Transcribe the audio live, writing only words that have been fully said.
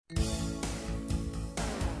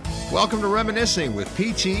Welcome to Reminiscing with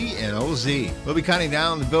PT and OZ. We'll be counting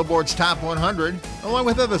down the Billboard's Top 100 along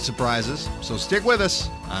with other surprises, so stick with us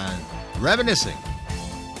on Reminiscing.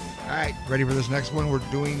 All right, ready for this next one? We're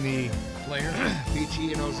doing the Player.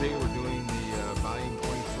 PT and OZ. We're doing the volume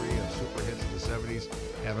 23 of super hits of the 70s.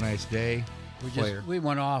 Have a nice day. We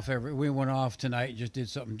went off tonight. Just did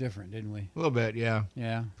something different, didn't we? A little bit, yeah.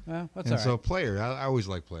 Yeah. Well, that's And all right. so Player, I always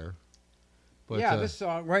like Player. But, yeah, this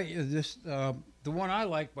song, right? The one I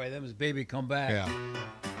like by them is "Baby Come Back." Yeah.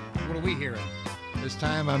 What are we hearing? This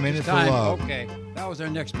time I'm in it for Time. love. Okay, that was our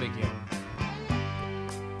next big hit.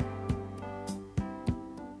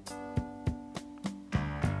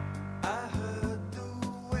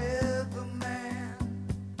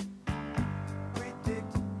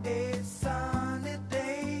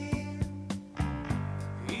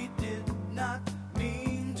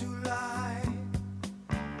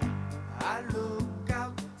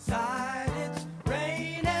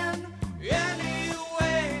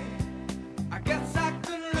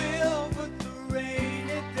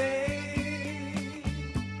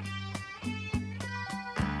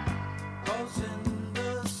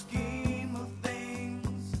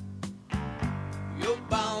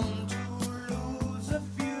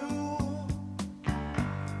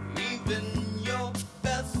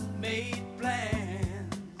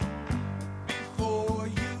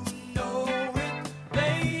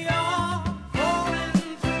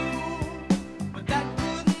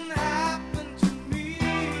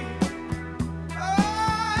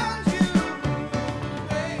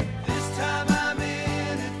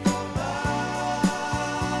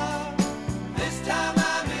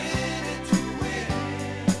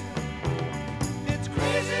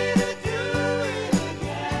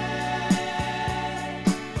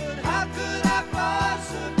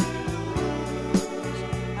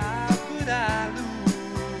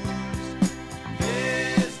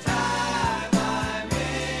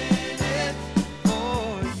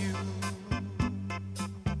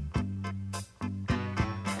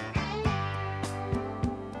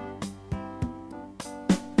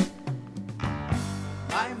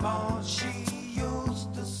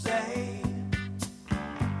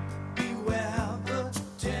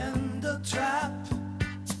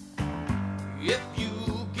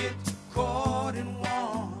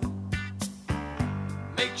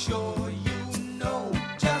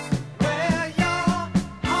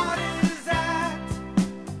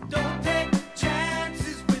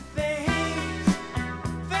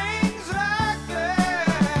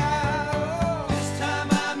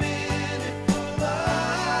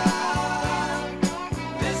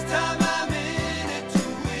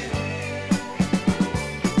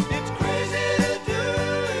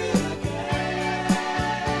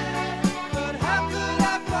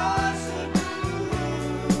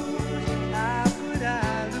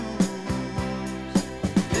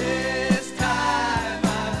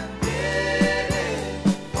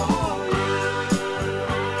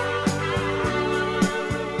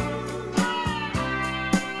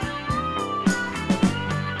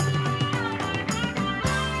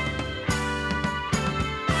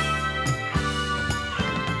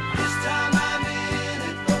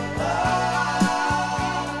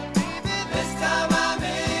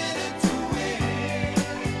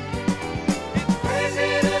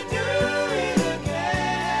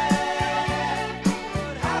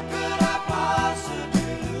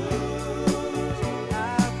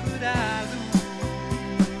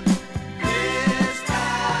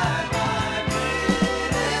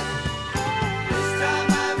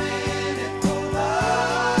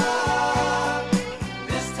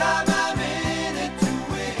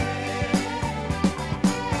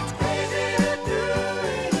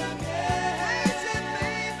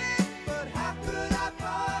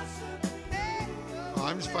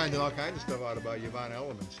 All kinds of stuff out about Yvonne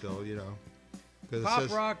Elliman still, you know.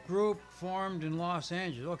 Pop rock group formed in Los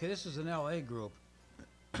Angeles. Okay, this is an L.A. group.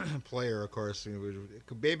 Player, of course.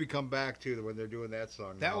 Baby Come Back, too, when they're doing that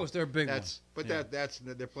song. That was their big one. But yeah.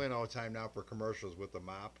 They're playing all the time now for commercials with the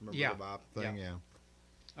mop. Remember the mop thing?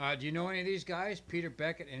 Yeah. Do you know any of these guys? Peter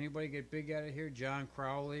Beckett. Anybody get big out of here? John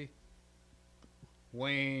Crowley.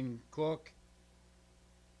 Wayne Cook.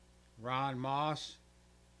 Ron Moss.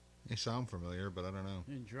 They sound familiar, but I don't know.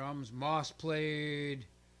 In drums, Moss played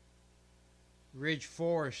Ridge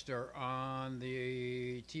Forrester on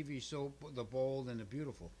the TV soap The Bold and the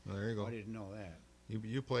Beautiful. Well, there you go. I didn't know that.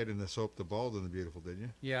 You played in the soap The Bold and the Beautiful, didn't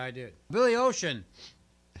you? Yeah, I did. Billy Ocean,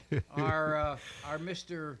 our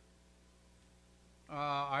Mr.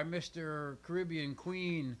 Caribbean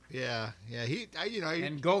Queen. Yeah.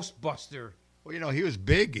 And Ghostbuster. Well, he was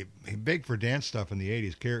big for dance stuff in the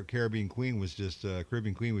 '80s. Caribbean Queen was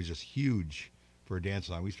just huge for a dance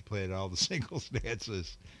song. We used to play it at all the singles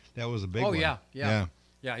dances. That was a big one. Oh yeah.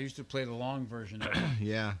 I used to play the long version of it.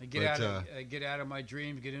 Yeah. I get out of my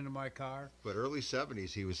dreams, get into my car. But early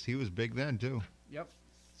 '70s, he was big then too. Yep.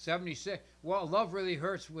 76. Well, Love Really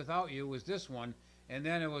Hurts Without You was this one, and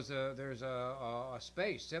then it was there's a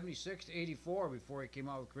space 76 to 84 before he came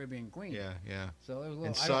out with Caribbean Queen. Yeah. So there was a little.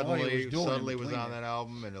 And I don't know what he was doing Suddenly was between on it. that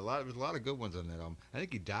album, and there was a lot of good ones on that album. I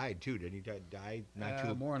think he died too, didn't he? Died not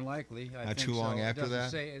too more than likely. I not think too long so. after It doesn't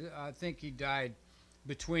that? say. I think he died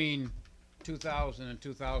between 2000 and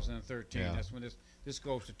 2013. Yeah. That's when this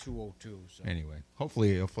goes to 202. So. Anyway,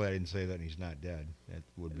 hopefully I didn't say that and he's not dead. That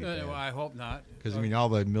would be bad. Well, I hope not. Because all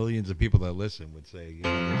the millions of people that listen would say,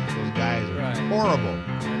 those guys are Right. horrible.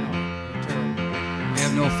 They're terrible. They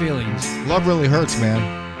have no feelings. Love really hurts,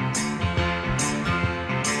 man.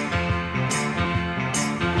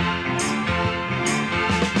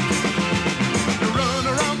 You run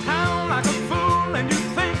around town like a fool and you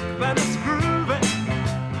think that it's groovy.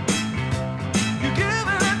 You're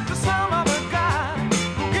giving it to some other guy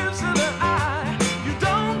who gives it an eye. You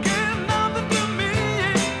don't give nothing to me.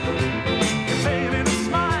 You're fading a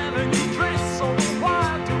smile and you dress so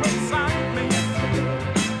wild to excite me.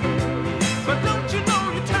 But don't you know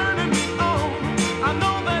you're turning me on? I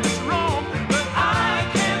know that it's wrong, but I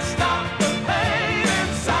can't stop the pain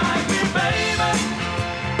inside me, baby.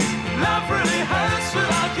 Love really hurts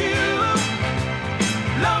without you.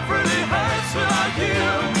 Love really hurts without you.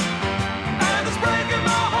 And it's breaking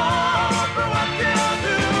my heart, but what can I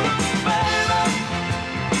do, baby?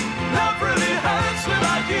 Love really hurts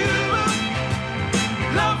without you.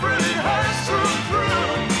 Love really hurts through and through.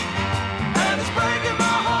 And it's breaking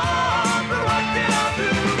my heart, but what can I do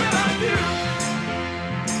without you?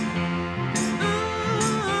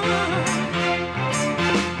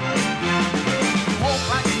 You walk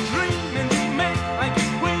like a dream and you make like a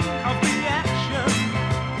queen of the action.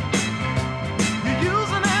 You're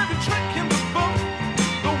using every trick in the book.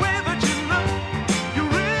 The way that you look,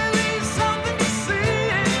 you're really something to see.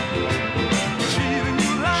 Cheating,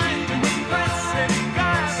 you lying, you impressing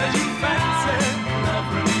guys that you fancy. Love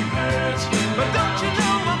really hurts, but don't you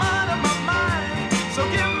know I'm out of my mind? So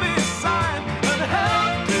give me a sign and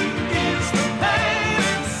help to ease the pain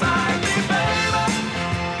inside me, baby.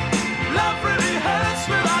 Love really hurts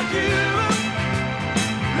without you.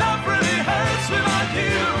 Love really hurts without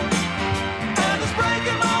you. And it's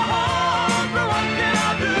breaking my heart, but what can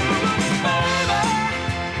I do, baby?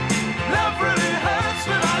 Love really hurts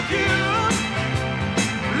without you.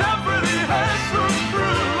 Love really hurts through and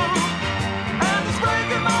through. And it's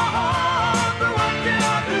breaking my heart, but what can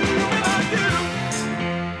I do without you?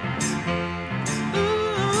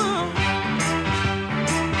 Ooh.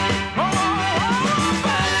 Oh,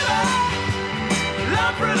 baby.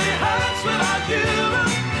 Love really hurts without you.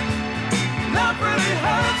 Love really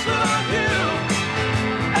hurts without you.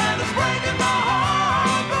 And it's breaking my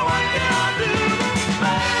heart, but what can I do,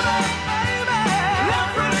 baby?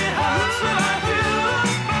 Love really hurts without you.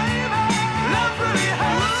 Love really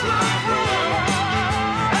hurts without you.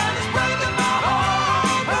 And it's breaking my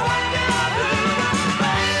heart, but what can I do,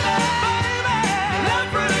 baby? Love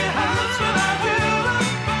really hurts without you.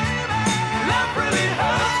 Love really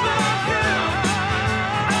hurts without you.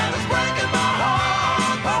 And it's breaking my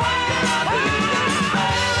heart, but what can I do,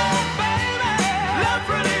 baby? Love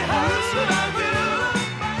really hurts without you.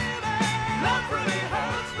 Love really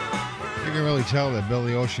hurts without you. You can really tell that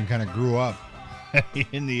Billy Ocean kind of grew up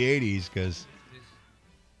in the '80s because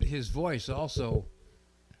His voice also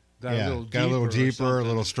got a little got a little deeper or deeper, a something.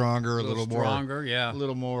 little stronger, a little more stronger. Yeah, a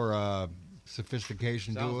little more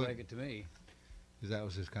sophistication sounds to it. like it to me. 'Cause that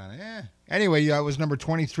was just kind of Anyway, it was number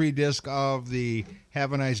 23 disc of the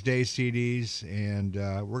Have a Nice Day CDs, and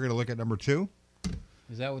we're going to look at number 2.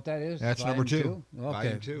 Is that what that is? That's Volume number 2. 2? Okay.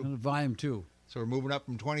 Volume 2. Volume 2. So we're moving up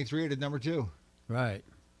from 23 to number 2. Right.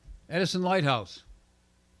 Edison Lighthouse.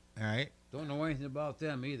 All right. Don't know anything about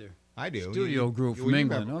them either. I do. Studio group from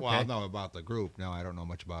England. Well, Okay. I know about the group. No, I don't know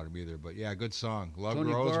much about them either. But yeah, good song. Love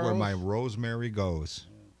Tony grows where Burrows. my rosemary goes.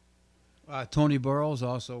 Tony Burrows,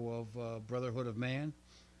 also of Brotherhood of Man,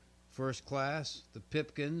 First Class, the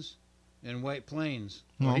Pipkins, and White Plains.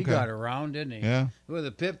 Well, he Okay. got around, didn't he? Yeah. Well,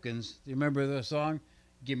 the Pipkins. Do you remember the song?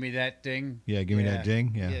 Give me that ding. Yeah, give me that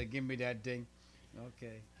ding. Yeah. Yeah, give me that ding.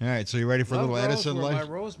 Okay. All right, so you ready for a Love little grows Edison where life? my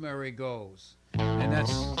rosemary goes. And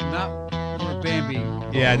that's not where Bambi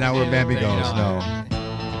goes. Yeah, not where Bambi They goes. know.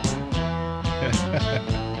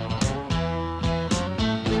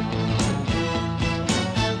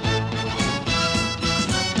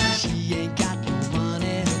 She ain't got no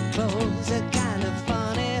money, her clothes are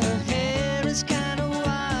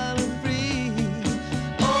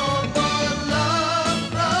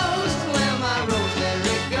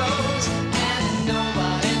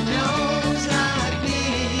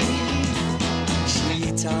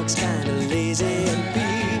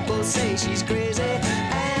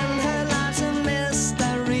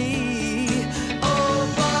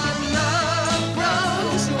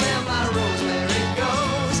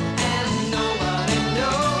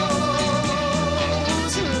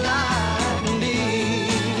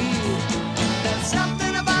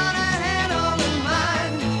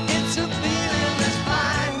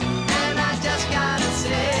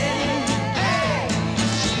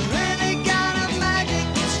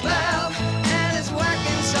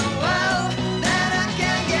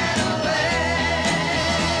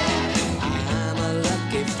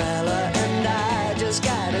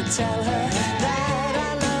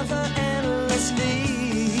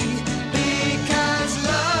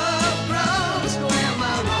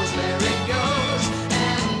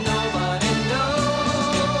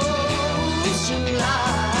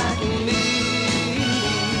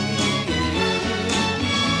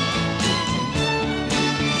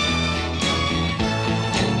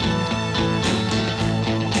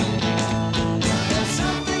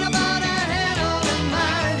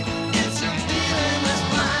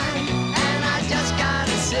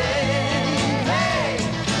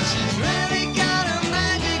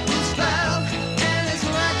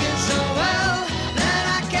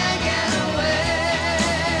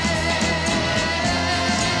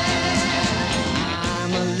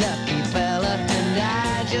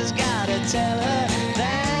tell her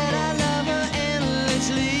that I love her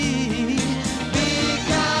endlessly.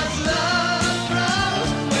 Because love grows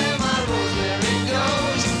where my rosemary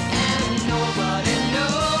goes, and nobody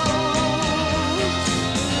knows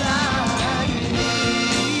like me.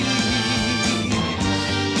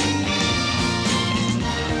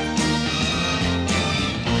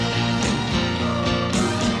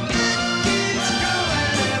 Keeps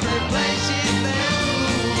growing every place she's been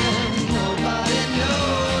moving. Nobody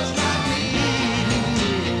knows like me.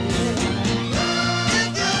 If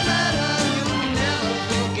you met her, you'll never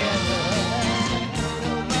forget her.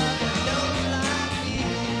 Nobody knows like me.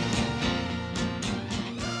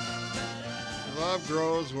 Love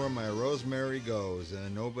grows where my rosemary goes,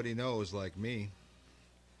 and nobody knows like me.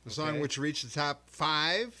 The song Okay. which reached the top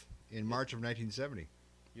 5 in March of 1970.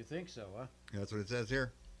 You think so, huh? That's what it says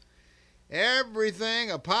here. Everything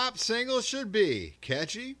a pop single should be: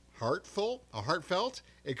 catchy, heartfelt,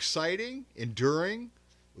 exciting, enduring.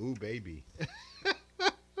 Ooh, baby.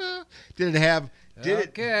 Did it have?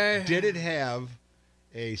 Okay. Did it have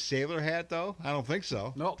a sailor hat though? I don't think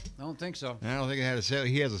so. Nope, I don't think so. I don't think it had a sailor.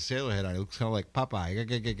 He has a sailor hat on. It looks kind of like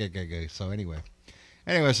Popeye. So anyway,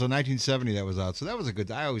 so 1970 that was out. So that was a good.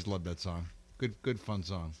 I always loved that song. Good fun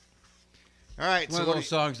song. All right, One so of what those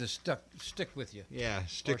songs that stuck with you. yeah,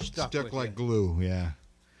 stuck stuck with like you. glue. Yeah.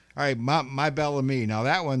 All right, my Bella Me. Now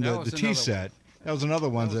that one, That the was T another set. That was another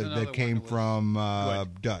one was that, another that one came that was from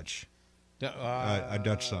good. Dutch, a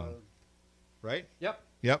Dutch song, right? Yep.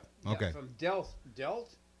 Yep. Yeah, Okay. from Delt?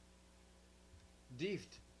 Deft?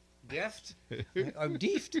 Deft?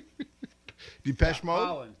 Depeche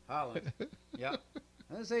Mode. Holland. Yeah.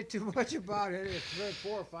 I didn't say too much about it. There's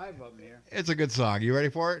 4 or 5 of them here. It's a good song. You ready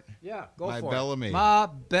for it? Yeah, go My for Bella it. Me. My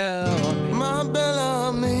Bellamy. My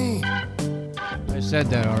Bellamy, I said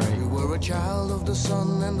that already. you were a child of the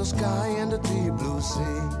sun and the sky and the deep blue sea.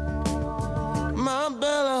 Ma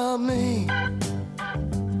Bellamy,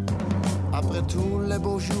 après tous les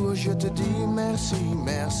beaux jours, je te dis merci,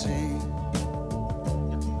 merci.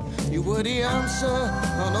 You were the answer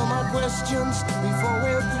on all my questions before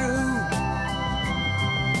we're through.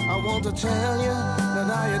 I want to tell you that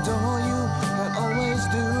I adore you and always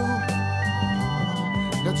do.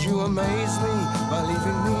 That you amaze me by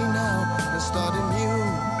leaving me now and starting new.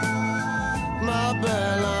 My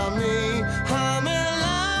Bellamy, I'm in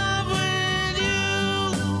love with you.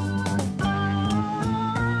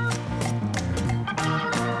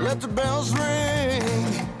 Let the bells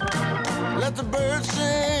ring, let the birds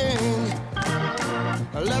sing.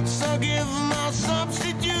 Let's give my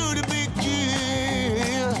substitute a big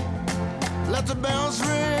cheer. Let the bells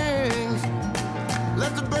ring,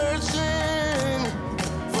 let the birds sing.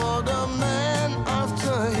 For the man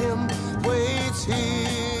after him waits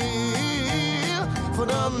here. For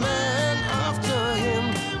the man after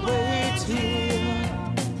him waits here.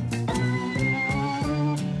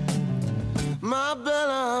 My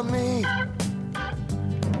Bellamy,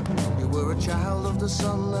 you were a child of the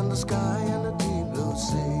sun and the sky and the deep blue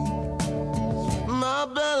sea. My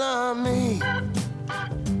Bellamy,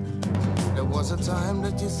 there was a time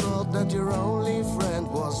that you thought that your only friend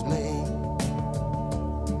was me.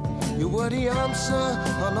 You were the answer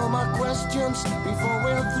on all my questions before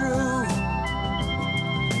we're through.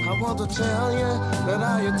 I want to tell you that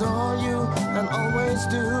I adore you and always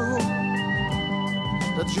do.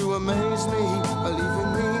 That you amaze me by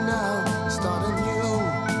leaving me now, starting new.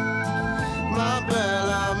 My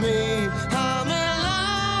Bellamy, I'm in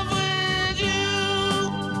love with you.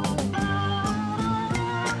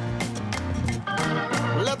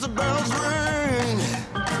 Let the bells ring,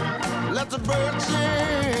 let the birds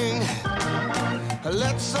sing.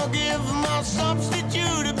 Let's all give my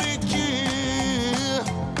substitute a big cheer.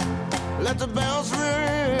 Let the bells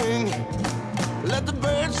ring, let the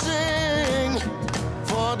birds sing.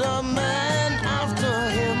 For the man after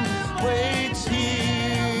him waits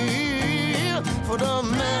here. For the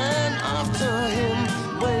man after him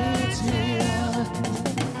waits here.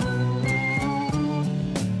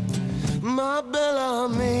 My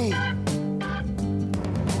Bellamy,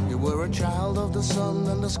 you were a child of the sun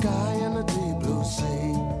and the sky and the deep blue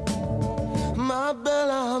sea. Ma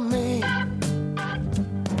Bellamy,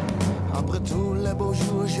 après tous les beaux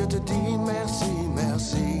jours, je te dis merci,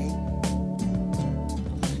 merci.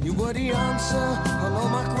 You were the answer on all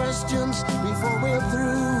my questions before we're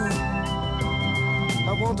through.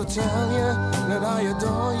 I want to tell you that I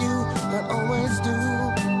adore you and always do.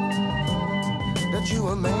 That you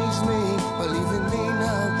amaze me by leaving me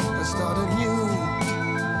now and starting new.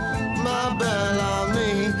 My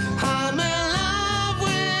Bellamy, I'm in love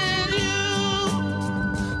with you.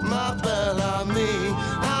 My Bellamy,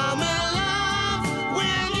 I'm in love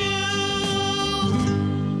with you.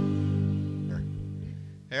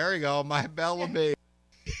 Oh, my Bellamy.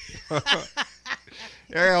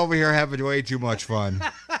 They're over here having way too much fun.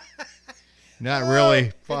 Not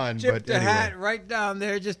really fun, Chip but the anyway. hat right down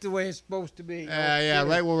there, just the way it's supposed to be. Yeah,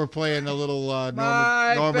 right when we're playing the little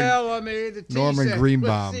My Norman Bellamy, the Norman T-set.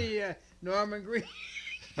 Greenbaum. Let's see, Norman Green.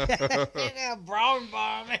 Yeah, Brown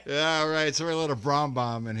bomb. Yeah, right. So we're a little brown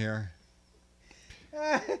bomb in here.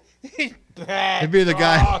 Bad It'd be the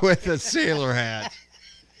guy dog. with the sailor hat.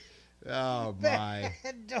 Oh my!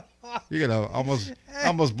 Bad dog. You know,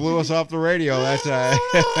 almost blew us off the radio that time.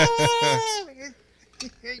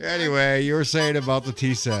 Anyway, you were saying about the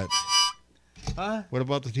tea set. Huh? What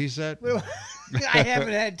about the tea set? I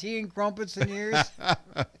haven't had tea and crumpets in years.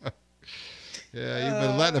 Yeah, you've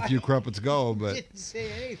been letting a few crumpets go, but. Didn't say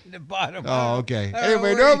anything about them. Oh, okay. I don't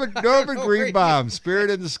Anyway, know Norman where you- Greenbaum, "Spirit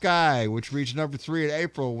in the Sky," which reached number 3 in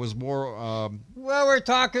April, was more. Well, we're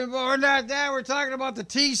talking about we're not that. We're talking about the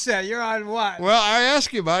tea set. You're on what? Well, I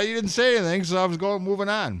asked you about it. You didn't say anything, so I was moving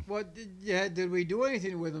on. What did we do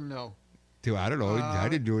anything with them though? Dude, I don't know. I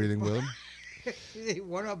didn't do anything with him.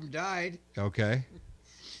 One of them died Okay.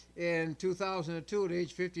 in 2002 at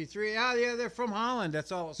age 53. Yeah, they're from Holland.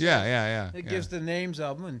 That's all it says. Yeah. It gives the names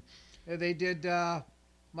of them, and they did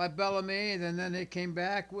My Bellamy, and then they came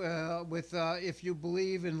back with If You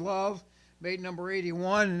Believe in Love, made number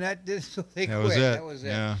 81, and that did so they That quit. was it. That was it.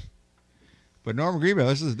 Yeah. But Norman Greenbaum,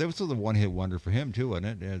 this was a one-hit wonder for him too,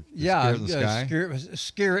 wasn't it? Yeah, Spirit in the Sky.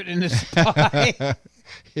 Spirit in the Sky.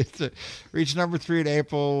 Reached number 3 in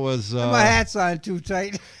April. Was My hat's on too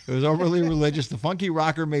tight. It was overly religious. The funky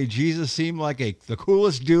rocker made Jesus seem like the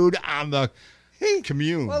coolest dude on the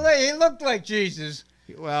commune. Well, he looked like Jesus.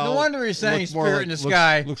 Well, No wonder he sang looks more Spirit in the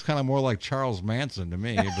Sky. Looks kind of more like Charles Manson to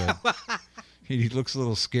me, but he looks a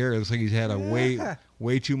little scary. Looks like he's had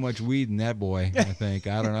way too much weed in that boy. I think.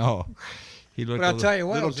 I don't know. He looked. But I'll tell you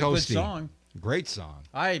what, it little was a toasty. good song. Great song.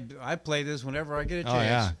 I play this whenever I get a chance. Oh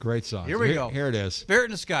yeah, great song. Here we go. Here it is. Spirit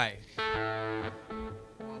in the Sky.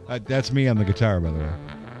 That's me on the guitar, by the way.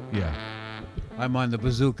 Yeah. I'm on the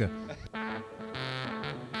bazooka.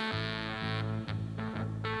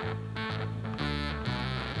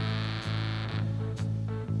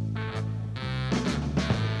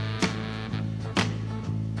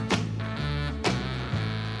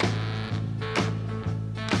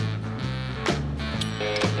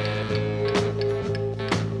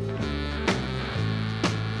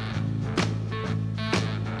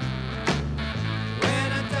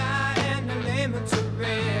 When I die and I lay me to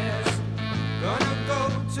rest, gonna go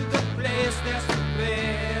to the place that's the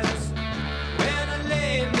best. When I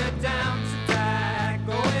lay me down to die,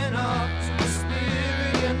 going up to the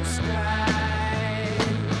spirit in the sky.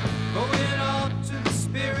 Going up to the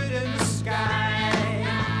spirit in the sky.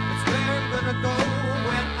 That's where I'm gonna go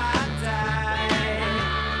when I die.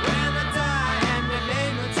 When I die and they lay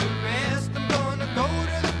me to rest, I'm gonna go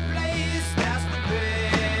to the place that's the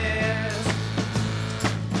best.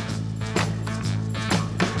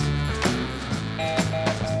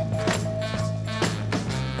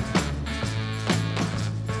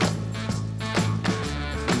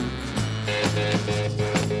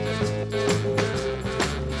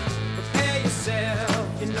 Prepare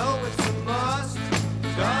yourself, you know it's a must.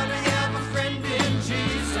 Gonna have a friend in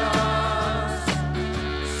Jesus.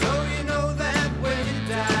 So you know that when you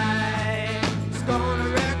die, he's gonna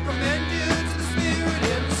recommend you to the spirit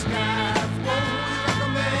in the sky. Won't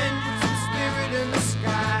recommend you to the spirit in the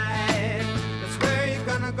sky. That's where you're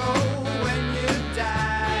gonna go when you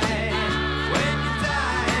die. When you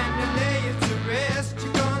die and you lay you to rest,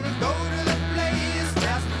 you're gonna go to the place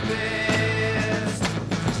that's the best.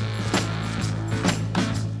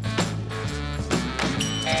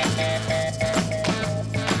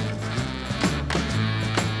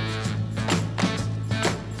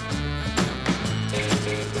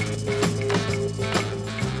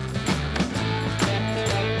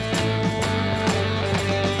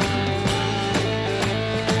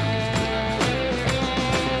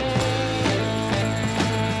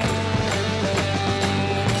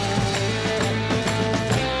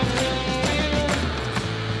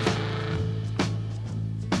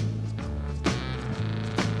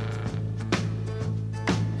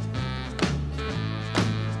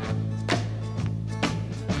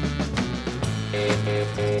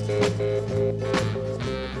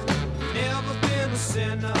 Never been a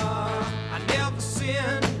sinner, I never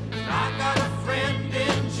sinned. I got a friend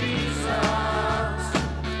in Jesus.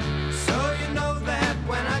 So you know that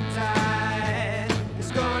when I die,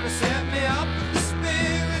 He's gonna set me up with the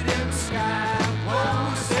spirit in the sky.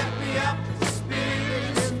 Oh, set me up with the spirit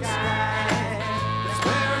in the sky. That's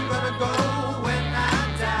where I'm gonna go when I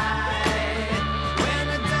die. When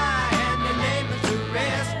I die and they lay me to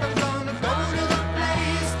rest, I'm gonna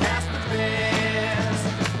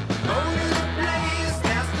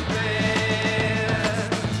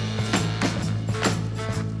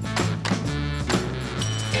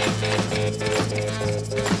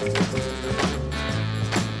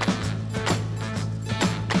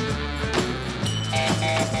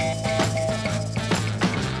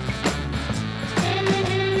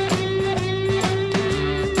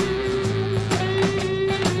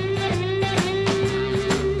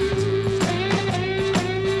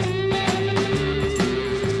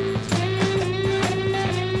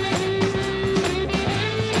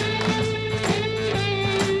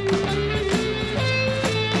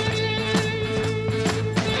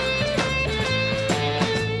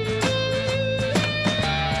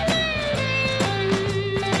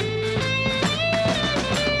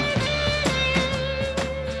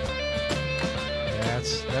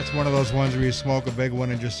those ones where you smoke a big one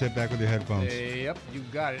and just sit back with your headphones. Yep, you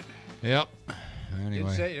got it. Yep.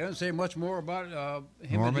 Anyway. It doesn't say much more about him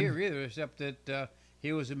in Norman? here either, except that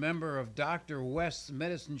he was a member of Dr. West's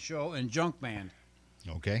Medicine Show and Junk Band.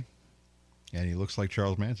 Okay. And he looks like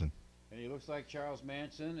Charles Manson. And he looks like Charles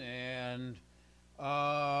Manson. And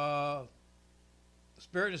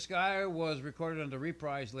Spirit in the Sky was recorded on the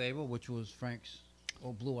Reprise label, which was Frank's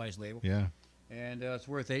old Blue Eyes label. Yeah. And it's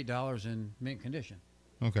worth $8 in mint condition,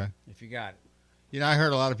 Okay. if you got it. You know, I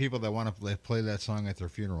heard a lot of people that want to play that song at their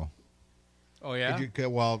funeral. Oh, yeah?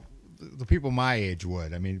 Well, the people my age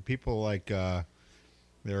would. I mean, people like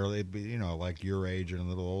they'd be, you know, like your age and a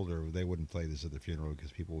little older, they wouldn't play this at the funeral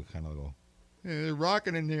because people would kind of go, hey, they're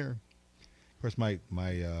rocking in here. Of course, my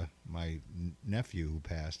nephew who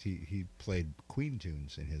passed, he played Queen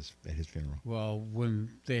tunes at his funeral. Well,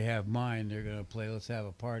 when they have mine, they're going to play Let's Have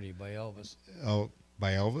a Party by Elvis. Oh,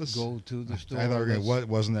 by Elvis? Go to the store. I thought let's-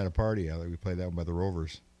 wasn't that a party? I thought we played that one by the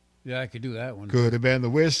Rovers. Yeah, I could do that one. Could have been the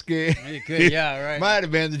whiskey. You could, yeah, right. Might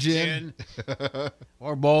have been the gin.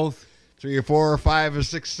 Or both. 3 or 4 or 5 or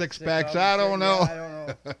 6 six-packs. I don't know. Yeah, I don't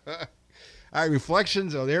know. All right,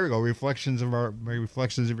 reflections. Oh, there we go. Reflections of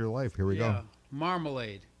your life. Here we Yeah. go.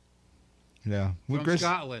 Marmalade Yeah. from Chris,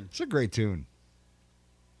 Scotland. it's a great tune.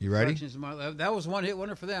 You ready? Reflections of Marmalade. That was one hit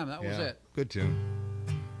wonder for them. That was Yeah. it. Good tune.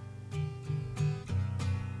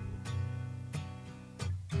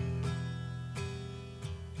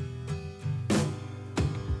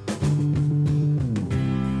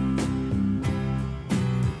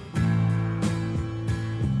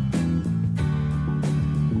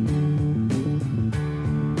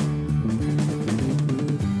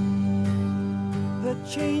 The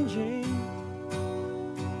changing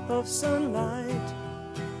of sunlight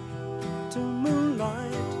to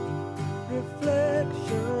moonlight,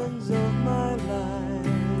 reflections of my life.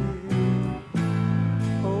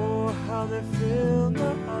 Oh, how they fill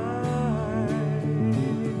my eyes.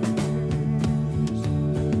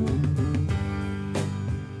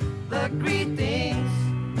 The greetings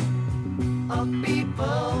of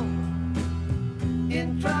people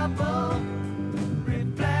in trouble,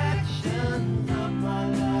 reflections of my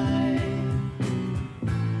life.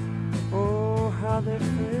 Oh, how they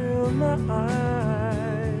fill my eyes.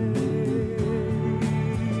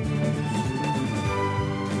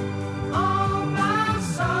 All my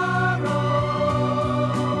sorrow,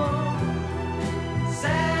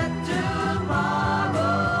 sad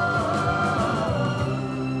tomorrow,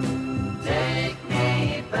 take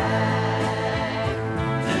me back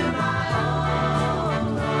to my own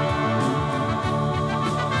home.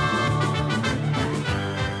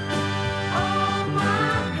 All my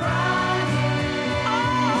crying,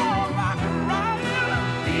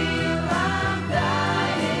 feel I'm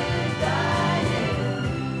dying,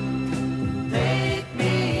 take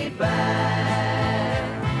me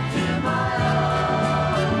back to my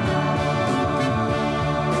own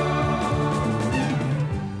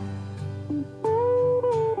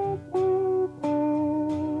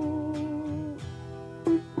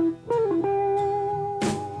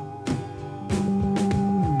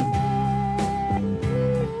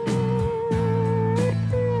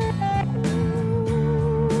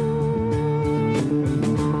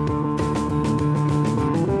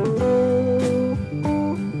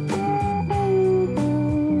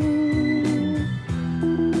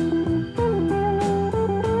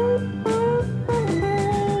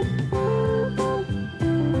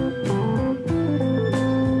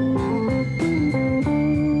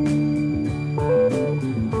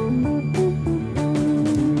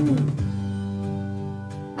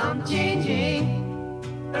I'm changing,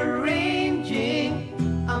 arranging,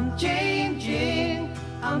 I'm changing,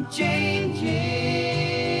 I'm changing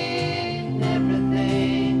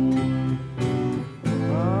everything.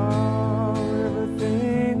 Oh,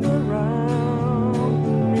 everything around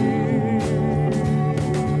me.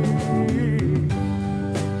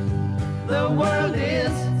 The world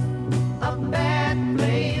is a bad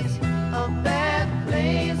place, a bad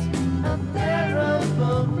place, a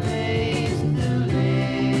terrible place to live.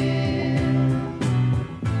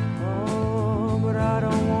 Oh, but I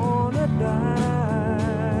don't wanna die.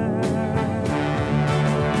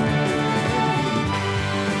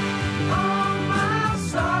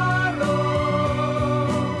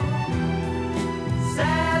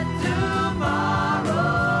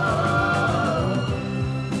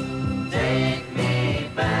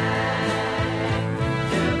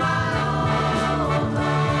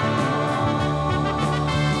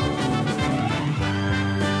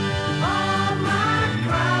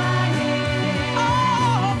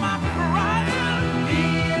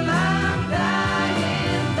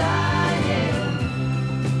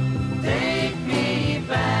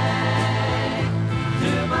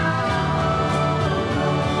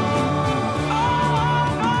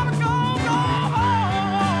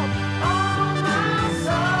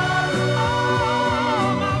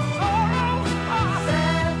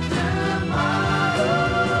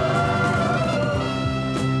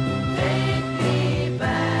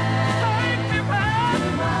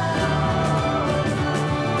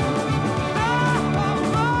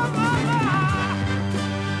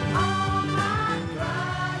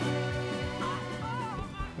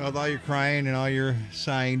 all your crying and all your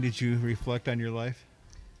sighing, did you reflect on your life?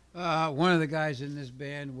 One of the guys in this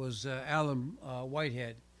band was Alan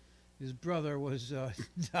Whitehead. His brother was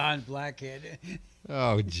Don Blackhead.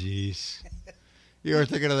 Oh, jeez. You were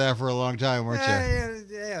thinking of that for a long time, weren't you?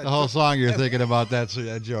 Yeah. The whole song you're thinking about that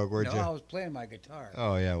joke, weren't No, you? I was playing my guitar.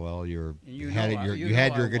 Oh yeah, well You you know had I- your you you know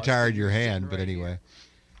had I your was, guitar in you your were hand, sitting but right anyway, here.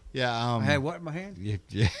 yeah. I had what in my hand?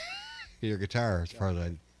 Your guitar, as far as I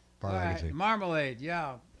All can right, see. Marmalade,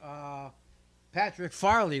 yeah. Patrick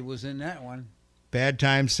Farley was in that one. Bad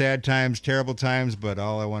times, sad times, terrible times, but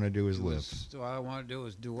all I want to do is live. So all I want to do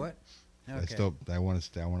is do what? I want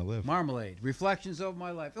to live. Marmalade, Reflections of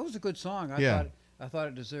My Life. It was a good song. I thought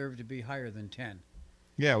it deserved to be higher than 10.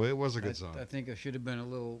 Yeah, well, it was a good song. I think it should have been a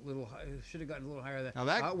little should have gotten a little higher than Now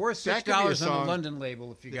that- worth that $6 could be a on the song- London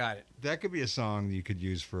label if you got it. That could be a song you could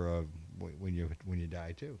use for when you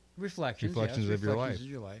die too. Reflections Reflections of your life. Reflections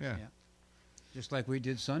of your life. Yeah. Yeah. Just like we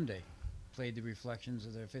did Sunday, played the Reflections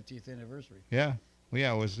of their 50th anniversary. Yeah, well,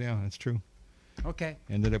 yeah, it was. Yeah, that's true. Okay.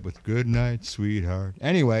 Ended up with "Good Night, Sweetheart."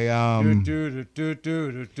 Anyway,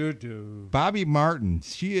 Bobby Martin.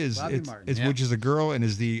 She is, Bobby Martin, yeah. which is a girl and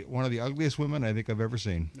is one of the ugliest women I think I've ever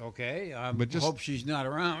seen. Okay. But just- hope she's not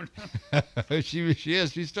around. she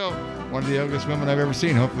is. She's still one of the ugliest women I've ever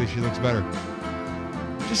seen. Hopefully, she looks better.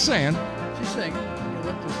 Just saying. She's singing.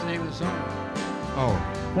 What's the name of the song? Oh,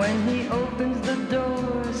 When he opens the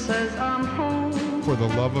door, says I'm home. for the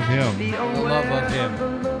love of him, Be the aware love of him.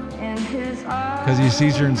 the look in his eyes. because he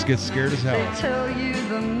sees her and gets scared as They hell. tell you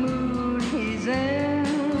the mood he's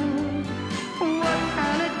in. What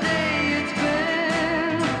kind of day it's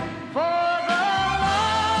been. For the love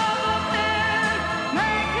of him,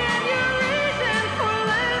 making you reason for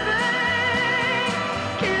living.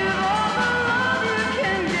 Give all the love you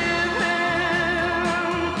can give him.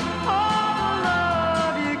 All the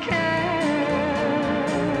love you can.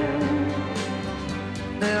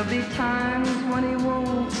 There'll be times when he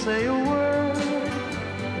won't say a word,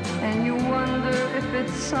 and you wonder if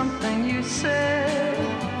it's something you said.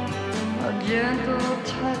 A gentle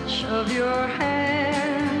touch of your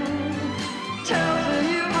hand tells him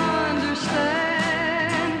you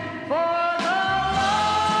understand. For the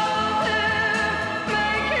love of him,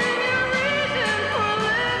 making you reason for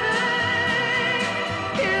living.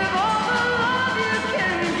 Give all the love you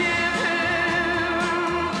can give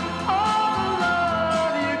him. All the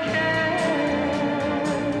love you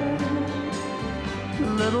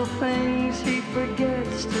can. Little things he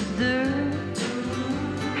forgets to do.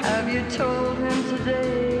 Have you told him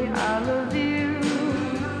today I love you?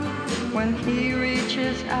 When he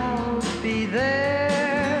reaches out, be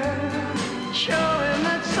there. Show him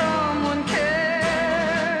that someone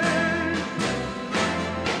cares.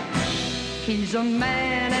 He's a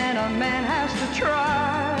man and a man has to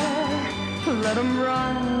try. Let him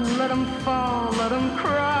run, let him fall, let him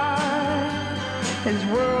cry. His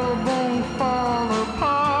world won't fall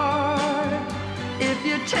apart if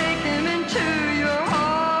you take him into your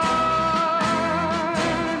heart.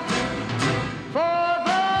 For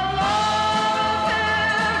the love of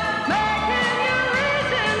him, making you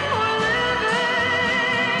reason for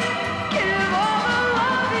living. Give all the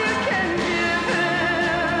love you can give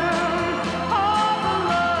him. All the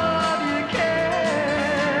love you can.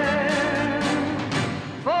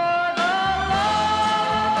 For the love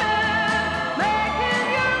of him, making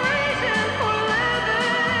you reason for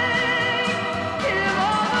living. Give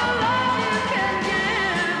all the love you can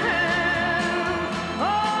give him.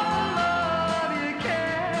 All the love you can.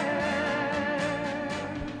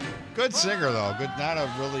 Good singer though. Good, not a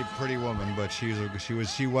really pretty woman, but she was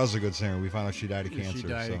a good singer. We found out she died of cancer. She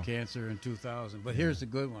died so. of cancer in 2000. But here's the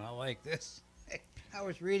good one. I like this. I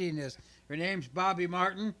was reading this. Her name's Bobby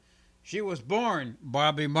Martin. She was born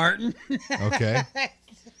Bobby Martin. Okay.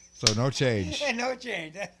 So no change. No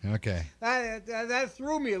change. Okay. That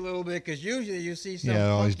threw me a little bit because usually you see some Yeah,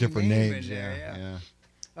 all these funky different name names. in there.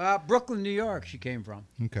 Yeah. Brooklyn, New York. She came from.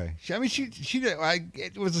 Okay.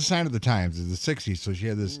 It was a sign of the times. It was the '60s, so she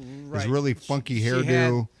had this Right. really funky She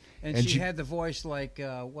hairdo. had, and she had the voice like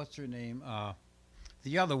what's her name?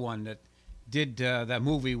 The other one that did that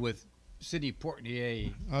movie with Sidney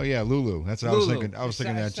Poitier. Oh yeah, Lulu. That's what I was thinking. I was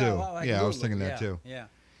thinking that too. Like Yeah, I was Lulu. thinking that too. Yeah.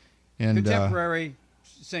 And Contemporary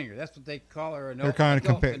singer. That's what they call her. they're kind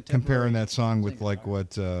of comparing that song with singer. like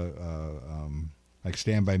what, like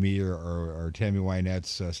 "Stand by Me" or Tammy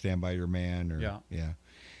Wynette's "Stand by Your Man." Or, Yeah.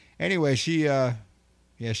 Anyway, she had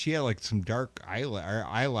like some dark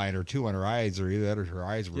eyeliner too on her eyes, or either that or her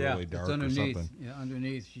eyes were really dark it's underneath. or something. Yeah,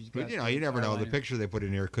 underneath. She's got. But you never know. The eyeliner. picture they put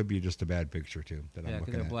in here could be just a bad picture too. That Yeah, I'm because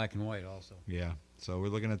looking they're at. black and white also. Yeah. So we're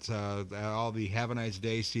looking at all the "Have a Nice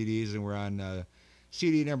Day" CDs, and we're on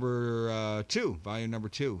CD number 2, volume number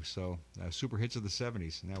 2. So super hits of the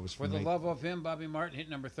 70s, and that was For the Love of Him, Bobby Martin hit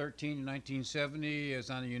number 13 in 1970. Is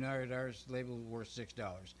on the United Artists label, worth $6.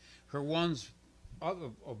 Her ones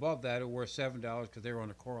above that are worth $7 because they were on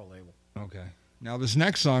the Coral label. Okay. Now this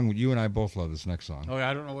next song, you and I both love this next song. Oh, yeah,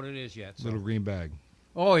 I don't know what it is yet. So. Little Green Bag.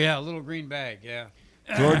 Oh, yeah, Little Green Bag, yeah.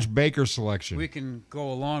 George Baker selection. We can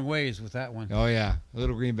go a long ways with that one. Oh, yeah.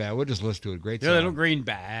 Little Green Bag. We'll just listen to it. Great song. The Little Green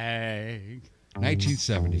Bag.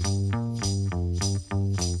 1970.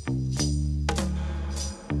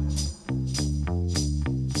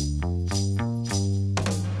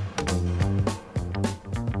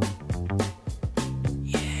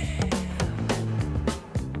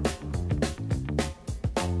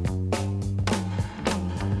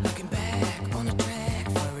 Looking back on the track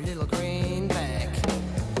for a little greenback.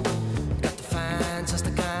 Got to find just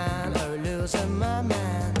the kind of losing my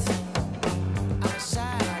mind.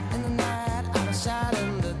 Outside in the night, outside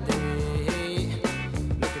in the day.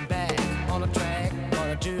 Looking back on the track,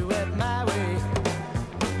 gonna do it my way.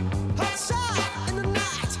 Outside in the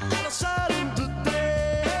night, outside in the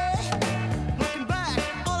day. Looking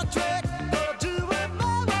back on the track, gonna do it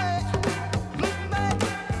my way. Looking back.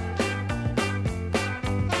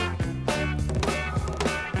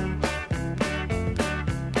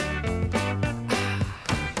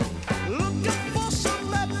 Looking for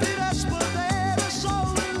some happiness, but there is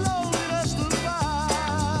only loneliness to find.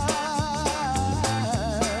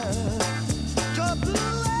 Jump to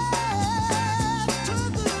the left,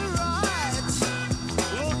 turn to the right.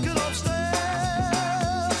 Looking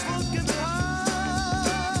upstairs, looking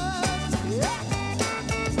behind. Yeah.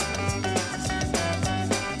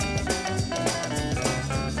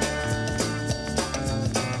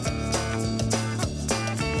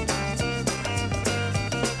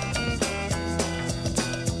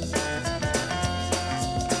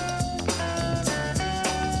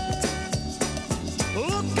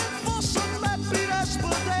 Looking for some happiness,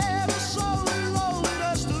 but there is only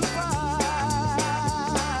loneliness to find.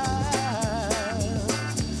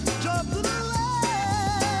 Jump to the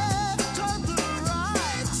left, turn to the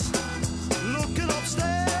right. Looking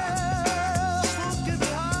upstairs, looking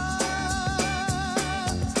behind.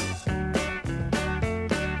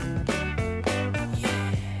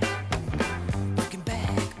 Looking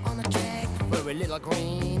back on the track for a little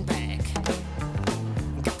greenback.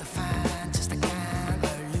 Got to find just the kind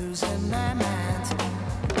of losing my mind.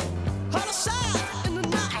 Outside in the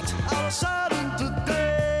night, outside in the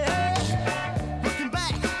day. Looking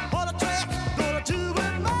back on the track, gonna do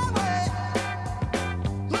it my way.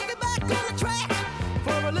 Looking back on the track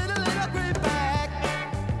for a little greenback.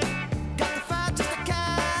 Got to find just the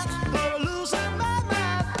kind of losing my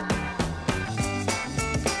mind.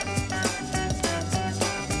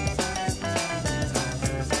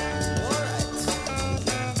 All right.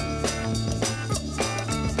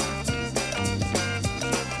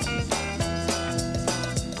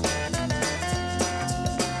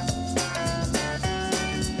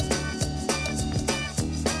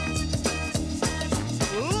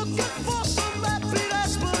 Looking for some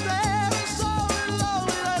happiness, but there is only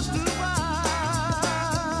loneliness to find.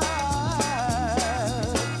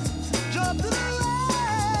 Jump to the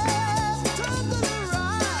left, turn to the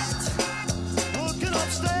right. Looking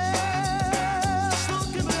upstairs,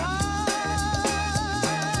 looking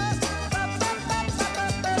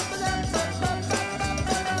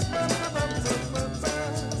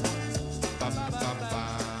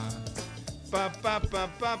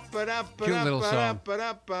Cute little song.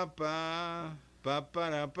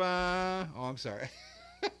 Oh, I'm sorry.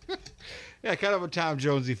 Yeah, kind of a Tom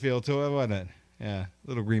Jonesy feel to it, wasn't it? Yeah,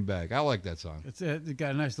 Little Green Bag. I like that song. It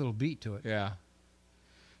got a nice little beat to it. Yeah.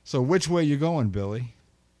 So which way you going, Billy?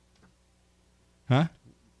 Huh?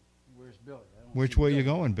 Where's Billy? I don't Which see way you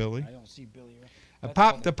Billy. going, Billy? I don't see Billy.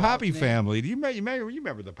 The Poppy family. Do you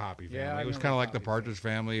remember the Poppy family? Yeah, I it was remember kind of the like the Poppy Partridge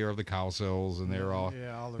family or the Cowsills, and they were all.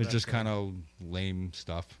 Yeah, all the It's rest just of kind of lame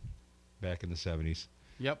stuff back in the 70s.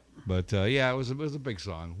 Yep. But yeah, it was a big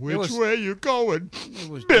song. Which was- way you going, It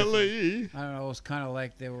was Billy? I don't know. It was kind of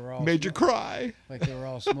like they were all Made you cry. like they were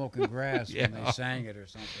all smoking grass when Yeah. they sang it or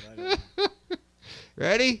something. I don't know.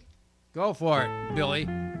 Ready? Go for it, Billy.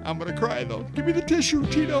 I'm gonna cry though. Give me the tissue,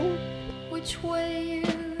 Tito. Which way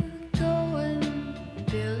you going,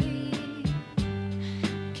 Billy?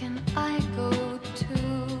 Can I go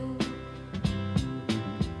too?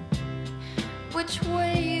 Which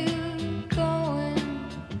way you going,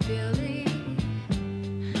 Billy?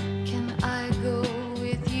 Can I go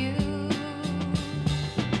with you?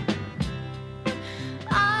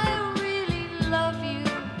 I really love you,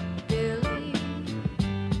 Billy,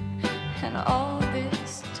 and all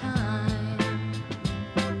this time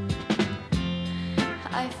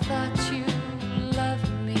I thought you loved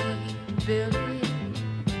me, Billy,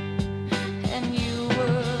 and you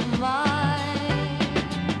were mine.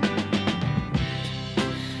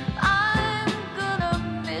 I'm gonna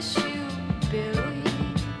miss you, Billy,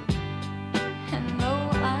 and no,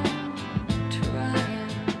 I'm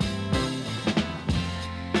trying.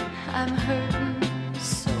 I'm hurting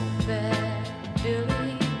so bad,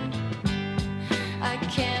 Billy, I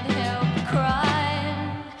can't help crying.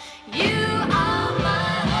 You are my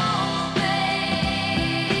home,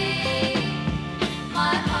 babe,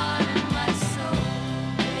 my heart and my soul,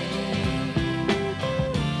 babe.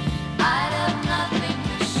 I'd have nothing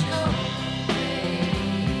to show,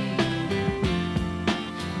 babe,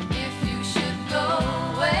 if you should go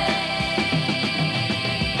away.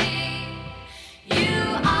 You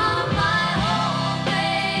are my home,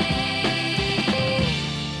 babe,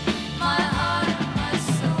 my heart and my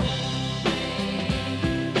soul,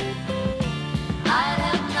 babe. I'd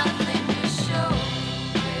have nothing to show,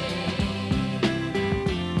 babe,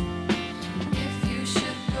 if you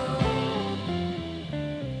should go.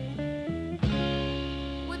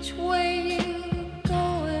 Which way you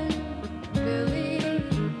going, Billy?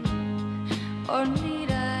 Or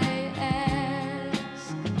need I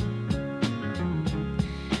ask?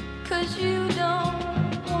 'Cause you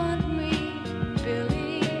don't want me,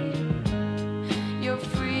 Billy. You're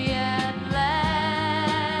free at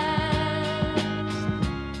last.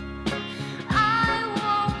 I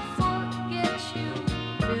won't forget you,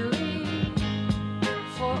 Billy,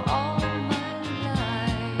 for all my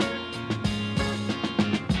life.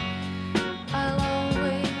 I'll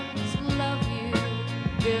always love you,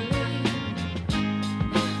 Billy.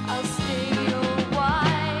 I'll stay your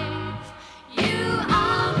wife. You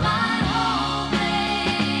are my home,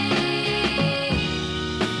 babe,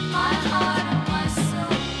 my heart and my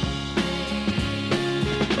soul, babe.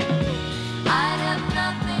 I'd have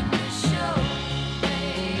nothing to show,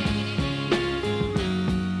 babe,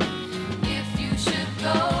 if you should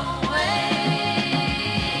go away.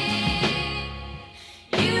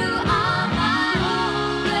 You are my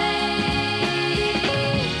home,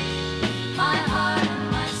 babe, my heart and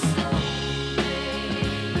my soul,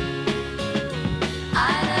 babe.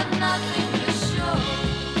 I'd have nothing to show,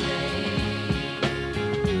 babe,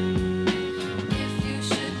 if you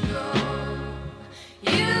should go.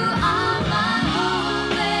 You are my home,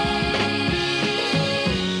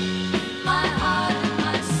 babe, my heart and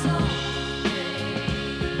my soul,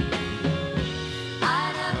 babe.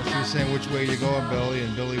 I'd have She's nothing saying which way you going, Billy,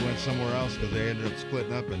 and Billy went somewhere else because they ended up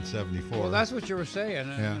splitting up in '74. Well, that's what you were saying,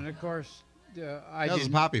 Yeah. and of course, I that was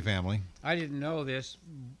didn't. the Poppy family. I didn't know this.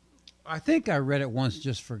 I think I read it once,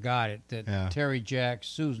 just forgot it. That Yeah. Terry Jacks,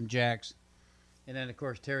 Susan Jacks, and then of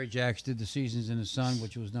course Terry Jacks did the Seasons in the Sun,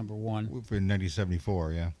 which was #1 In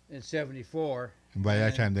 1974, yeah. in '74. And by that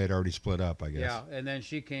And- time, they'd already split up, I guess. Yeah, and then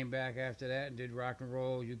she came back after that and did Rock and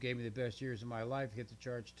Roll. You Gave Me the Best Years of My Life, hit the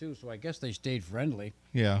charts too. So I guess they stayed friendly.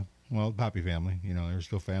 Yeah. Well, Poppy family, they're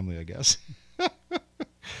still family, I guess.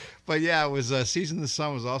 But yeah, it was "Season in the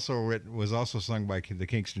Sun" was also sung by the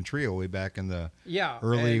Kingston Trio way back in the Yeah,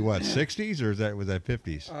 early and, 60s, or was that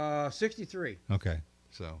 50s? 63. Okay,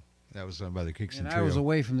 so that was sung by the Kingston And Trio. I was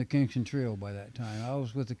away from the Kingston Trio by that time. I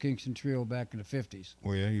was with the Kingston Trio back in the 50s.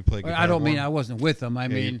 Well, yeah, you played guitar. I don't for mean them? I wasn't with them. I Yeah,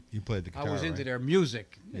 mean you played the guitar. I was into right? their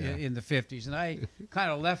music Yeah. in the 50s, and I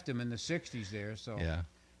kind of left them in the 60s there. So Yeah,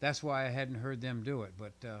 that's why I hadn't heard them do it.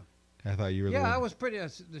 But I thought you were. yeah, the I was pretty.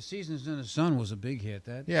 The Seasons in the Sun was a big hit.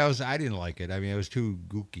 That Yeah, I didn't like it. I mean, it was too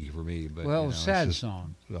gooky for me. But well, it's sad just-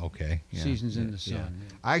 song. Okay. Yeah, Seasons in yeah, the Sun. yeah.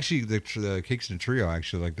 Yeah. I actually, the Kingston Trio, I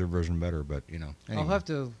actually like their version better. But anyway. I'll have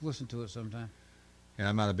to listen to it sometime. And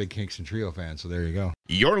I'm not a big Kingston Trio fan, so there you go.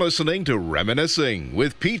 You're listening to Reminiscing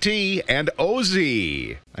with PT and OZ.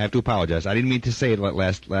 I have to apologize. I didn't mean to say it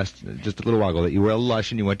last just a little while ago that you were a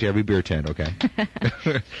lush and you went to every beer tent. Okay,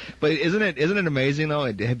 but isn't it amazing though?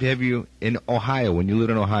 Have you in Ohio when you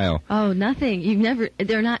lived in Ohio? Oh, nothing. You've never.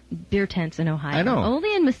 They're not beer tents in Ohio. I know.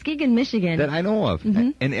 Only in Muskegon, Michigan. That I know of.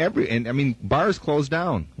 Mhm. And I mean bars close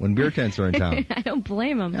down when beer tents are in town. I don't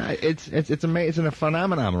blame them. It's amazing. It's a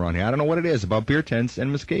phenomenon around here. I don't know what it is about beer tents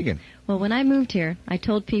in Muskegon. Well, when I moved here, I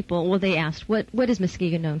told people. Well, they asked, "What is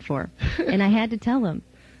Muskegon known for?" And I had to tell them.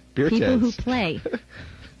 Beer People tents. who play.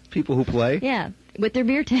 People who play. Yeah, with their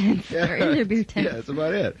beer tents or in their beer tents. Yeah, that's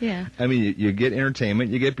about it. Yeah. I mean, you get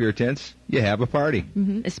entertainment, you get beer tents, you have a party.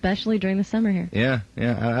 Especially during the summer here. Yeah.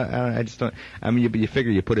 I just don't. I mean, you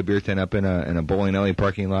figure you put a beer tent up in a bowling alley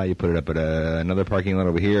parking lot, you put it up at another parking lot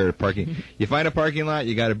over here. You find a parking lot,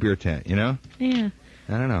 you got a beer tent. You know. Yeah.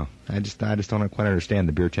 I don't know. I just don't quite understand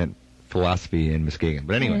the beer tent philosophy in Muskegon.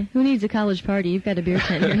 But anyway. Who needs a college party? You've got a beer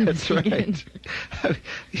tent here in That's Muskegon. right.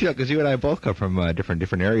 Because you and I both come from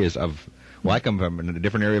different areas of. Well, I come from a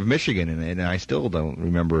different area of Michigan, and I still don't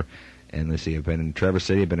remember. And let's see, I've been in Traverse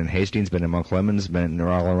City, I've been in Hastings, been in Mount Clemens, been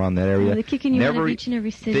all around that area. Oh, they're kicking you out of each and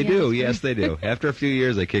every city. They do, yes, they do. After a few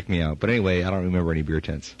years, they kick me out. But anyway, I don't remember any beer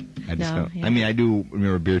tents. I just don't. Yeah. I mean, I do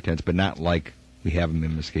remember beer tents, but not like we have them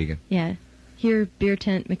in Muskegon. Yeah. Here, beer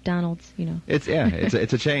tent, McDonald's, you know. It's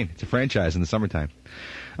a chain. It's a franchise in the summertime.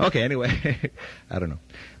 Okay, anyway, I don't know.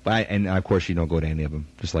 But and of course you don't go to any of them,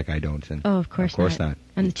 just like I don't. And Oh, of course not.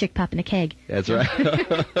 I'm the chick popping a keg. That's right.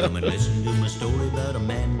 Come and listen to my story about a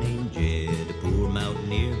man named Jed, a poor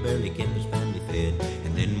mountaineer, barely kept his family fed.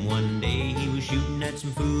 And then one day he was shooting at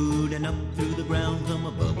some food, and up through the ground come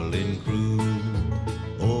a bubbling crude.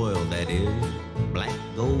 Oil, that is, black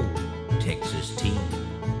gold, Texas tea.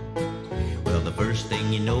 Well, the first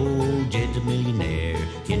thing you know, old Jed's a millionaire.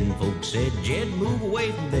 Kinfolk said, Jed, move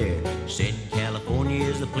away from there. Said California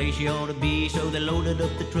is the place you ought to be. So they loaded up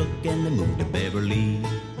the truck and they moved to Beverly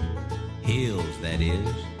Hills, that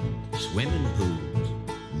is, swimming pools,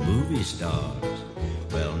 movie stars.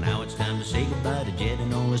 Well, now it's time to say goodbye to Jed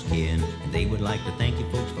and all his kin, and they would like to thank you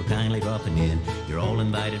folks for kindly dropping in. You're all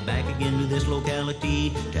invited back again to this locality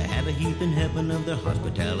to have a heap in heaven of their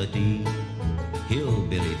hospitality.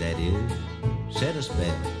 Hillbilly, that is, set a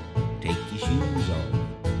spell, take your shoes off.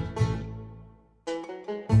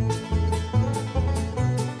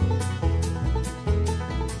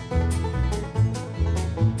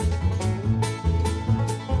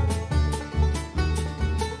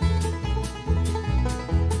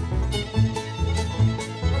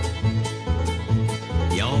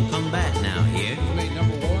 Y'all come back now here. It was made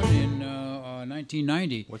number one in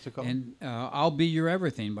 1990. What's it called? And I'll Be Your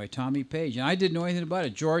Everything by Tommy Page. And I didn't know anything about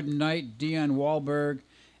it. Jordan Knight, Dionne Wahlberg,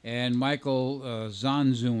 and Michael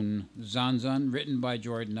Zanzun, written by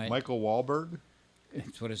Jordan Knight. Michael Wahlberg?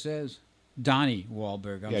 That's what it says. Donnie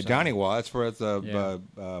Wahlberg. I'm sorry. Donnie Wahl. That's for the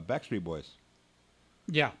Yeah. Backstreet Boys,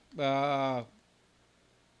 Yeah.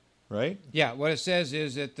 right? Yeah, what it says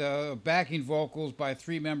is that backing vocals by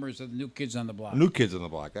three members of the New Kids on the Block. New Kids on the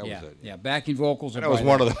Block. That yeah, was it. yeah, backing vocals. That are was by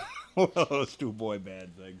one them. of the one of those two boy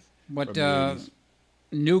band things. But from the 80s.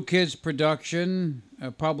 New Kids production,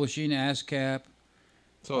 publishing, ASCAP.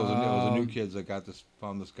 So it was a New Kids that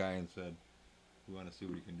found this guy and said, "We want to see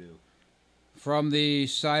what he can do." From the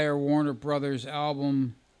Sire Warner Brothers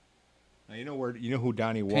album. Now you know who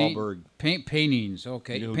Donnie Paint- Wahlberg. Paintings.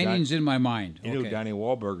 Okay, You know who Paintings in my mind. You know okay. who Donnie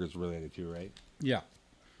Wahlberg is related to, right? Yeah,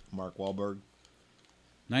 Mark Wahlberg,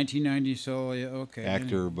 1990. So yeah, okay.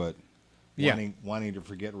 actor, but Yeah. wanting to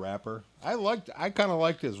forget rapper. I kind of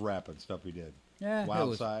liked his rap and stuff he did. Yeah, Wild it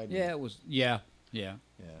was, Side. Yeah, it was. Yeah. Yeah.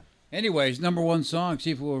 Anyways, number one song.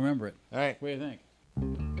 See if we'll remember it. All right. What do you think?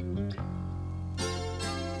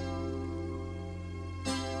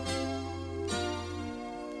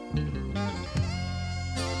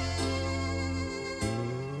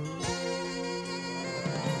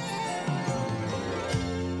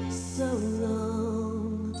 So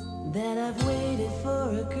long that I've waited for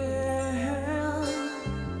a girl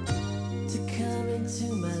to come into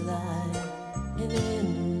my life and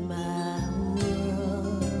in my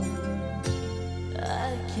world.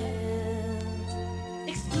 I can't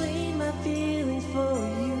explain my feelings for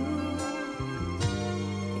you.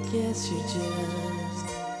 I guess you're just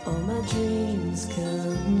all my dreams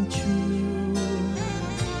come true.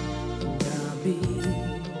 And I'll be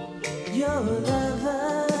your lover.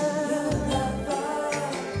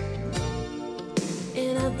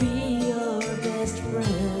 And I'll be your best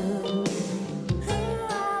friend.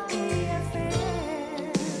 I'll be your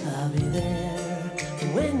friend. I'll be there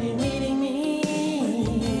when you're needing me.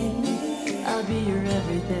 I'll be your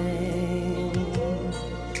everything.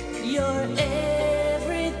 Your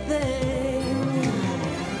everything.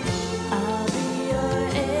 I'll be your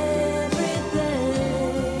everything.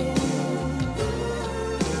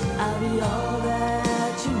 I'll be all that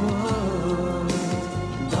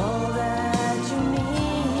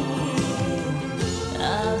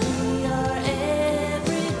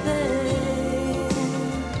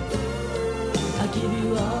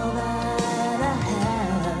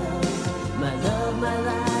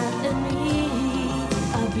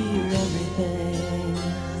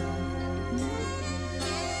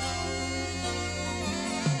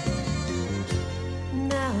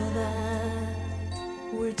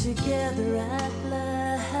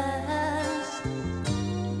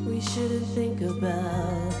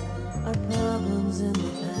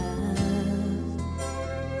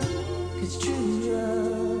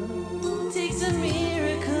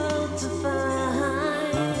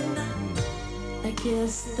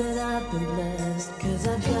and blessed, 'cause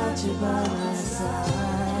I've got you by my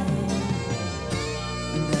side.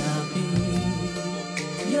 And I'll be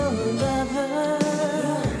your lover,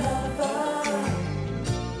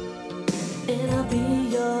 and I'll be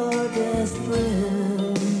your best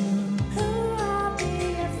friend. I'll be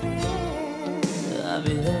your friend. I'll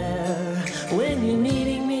be there when you're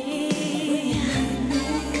needing me.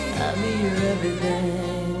 I'll be your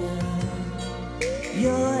everything.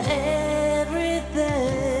 Your everything.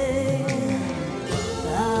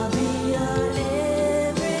 I'll be your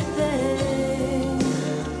everything.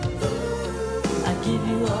 I give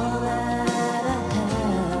you all that I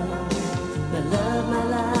have. My love, my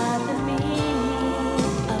life, and me.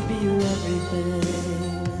 I'll be your everything.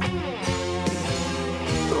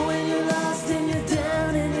 When you're lost and you're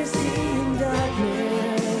down and you're seeing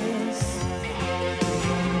darkness,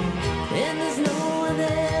 and there's no one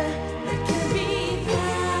there that can be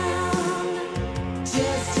found,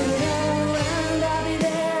 just turn around, I'll be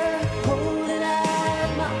there, holding out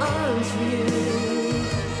my arms for you.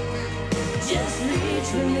 Just reach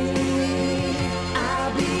for me,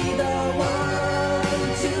 I'll be the one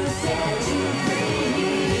to set you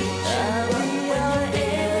free. I'll be your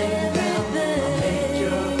everything. I'll make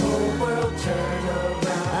your whole world turn around.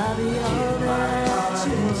 I'll be all that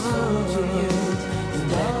you want to you,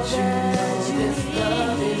 and all that you need.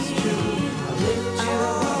 Love is true. I'll lift you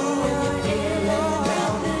up when you're feeling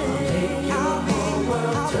down. Make your whole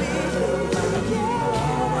world turn around. I'll give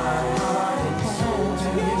all my heart and soul to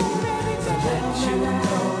you, to let you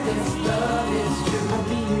know this love is true. I'll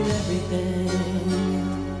be your everything.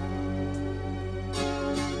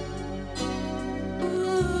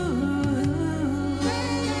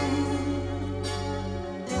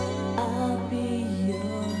 I'll be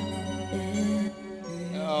your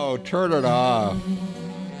Oh, turn it off.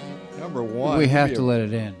 Number one. We Give have me to a- let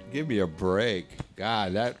it in. Give me a break.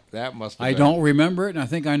 God, that must have I been- don't remember it, and I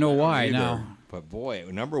think I know why either. now. But boy,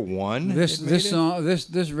 number one. This it made this it? song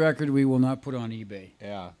this record we will not put on eBay.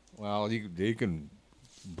 Yeah. Well, you can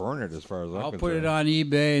burn it as far as I'm I'll concerned. put it on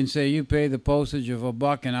eBay and say you pay the postage of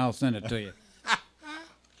 $1 and I'll send it to you.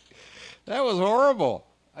 That was horrible.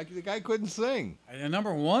 The guy couldn't sing.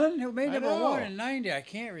 Number one? Who made I number know. one in 90? I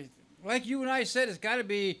can't. Like you and I said, it's got to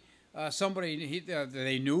be somebody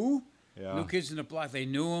they knew. Yeah. New Kids in the Block. They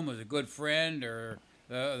knew him, was a good friend, or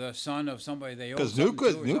the son of somebody they owed Because something to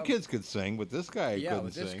or new something. kids could sing, but this guy Yeah, couldn't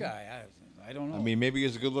with sing. this guy, I don't know. I mean, maybe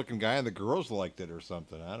he's a good-looking guy and the girls liked it or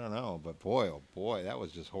something. I don't know. But boy, oh boy, that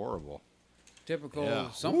was just horrible. Typical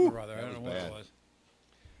Yeah. something Woo, or other. I that don't know was what bad. it was.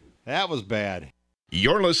 That was bad.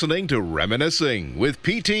 You're listening to Reminiscing with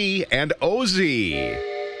PT and OZ.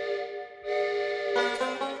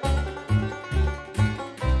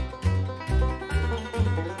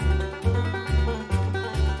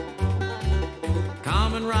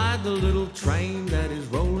 Come and ride the little train that is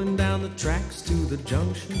rolling down the tracks to the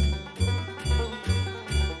junction.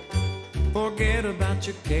 Forget about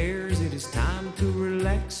your cares, it is time to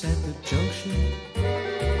relax at the junction.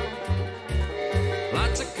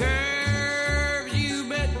 Lots of curves, you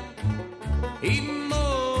bet, even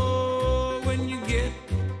more when you get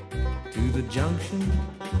to the junction.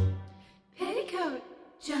 Petticoat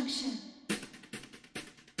Junction.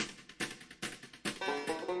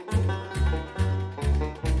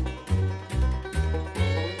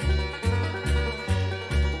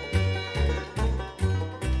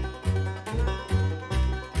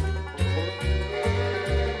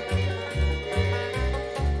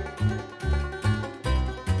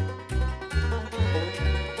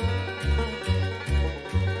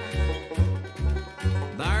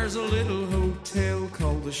 There's a little hotel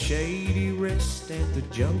called the Shady Rest at the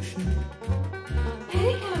junction.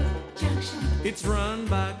 Petticoat Junction. It's run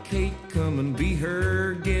by Kate, come and be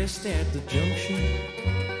her guest at the junction.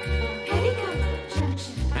 Petticoat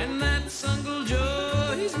Junction. And that's Uncle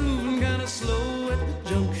Joe, he's moving kinda slow at the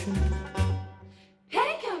junction.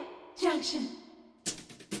 Petticoat Junction.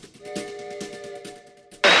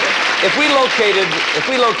 If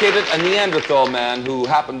we located a Neanderthal man who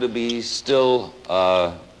happened to be still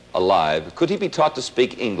alive, could he be taught to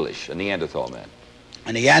speak English, a Neanderthal man?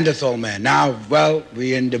 A Neanderthal man. Now, well,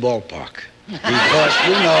 we're in the ballpark. Because,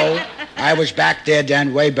 you know, I was back there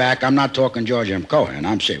then, way back. I'm not talking George M. Cohen.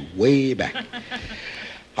 I'm saying way back.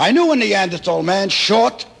 I knew a Neanderthal man,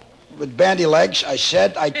 short, with bandy legs. I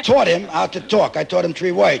taught him how to talk. I taught him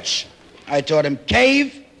 3 words. I taught him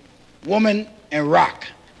cave, woman, and rock.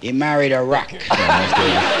 He married a rock.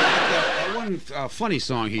 At one funny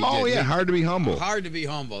song he did. Oh, yeah, Hard to Be Humble. Hard to Be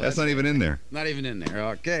Humble. That's not even in there. Not even in there.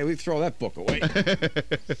 Okay, we throw that book away.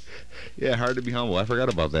 Yeah, Hard to Be Humble. I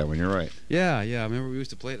forgot about that one. You're right. Yeah. I remember we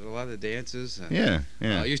used to play it at a lot of the dances. Yeah.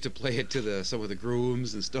 I used to play it to some of the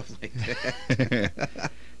grooms and stuff like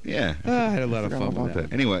that. Yeah. I had a lot of fun with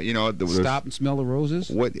that. Anyway, Stop and Smell the Roses.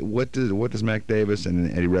 What does Mac Davis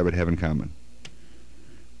and Eddie Rabbitt have in common?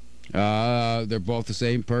 They're both the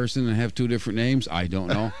same person and have two different names. I don't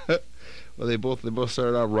know. Well, they both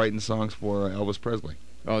started out writing songs for Elvis Presley.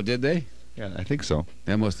 Oh, did they? Yeah, I think so.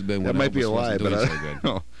 That must have been. That when might Elvis be a lie, wasn't but doing I so good.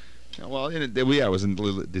 know. Well, it was in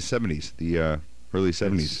the 70s, the early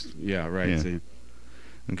 70s. Yeah, right. Yeah. See.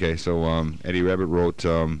 Okay, so Eddie Rabbitt wrote,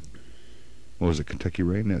 what was it, Kentucky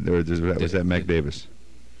Rain? Was that Mac Davis?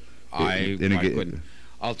 I couldn't.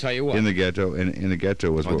 I'll tell you what. In the Ghetto, in the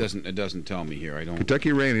Ghetto was. Oh, it doesn't tell me here. I don't.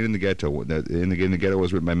 Kentucky Rain and In the Ghetto. In the Ghetto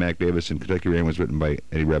was written by Mac Davis, and Kentucky Rain was written by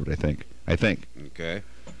Eddie Rabbitt. I think. Okay.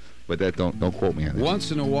 But that don't quote me on that.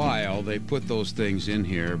 Once in a while they put those things in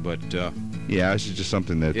here, but yeah, this is just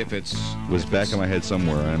something that was back in my head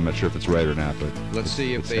somewhere. I'm not sure if it's right or not, but let's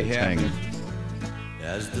see if they have it.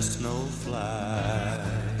 As the snow flies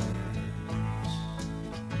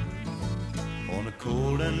on a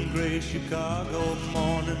cold and gray Chicago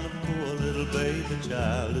morning, the poor little baby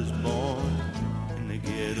child is born in the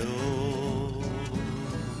ghetto.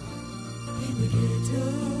 In the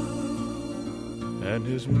ghetto. And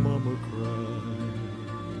his mama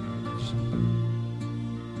cries.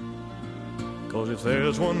 'Cause if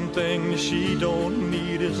there's one thing she don't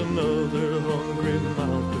need is another hungry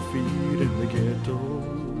mouth to feed in the ghetto.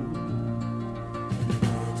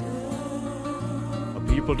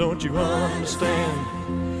 People, don't you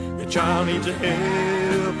understand? Your child needs a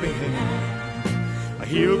helping hand.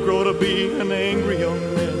 He'll grow to be an angry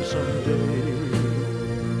young man someday.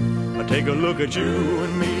 Take a look at you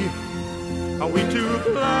and me. Are we too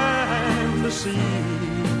blind to see?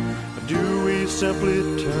 Or do we simply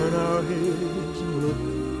turn our heads and look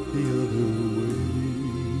the other way?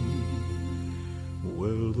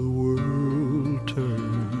 Well, the world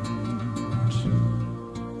turns,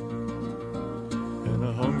 and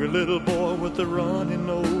a hungry little boy with a runny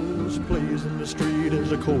nose plays in the street as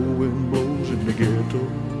the cold wind blows in the ghetto.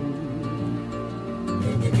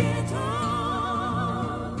 In the ghetto.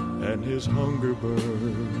 And his hunger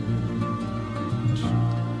burns.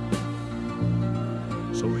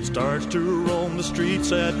 So he starts to roam the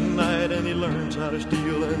streets at night, and he learns how to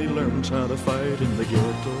steal, and he learns how to fight in the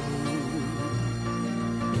ghetto.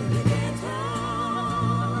 In the ghetto.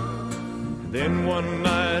 Then one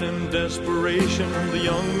night in desperation, the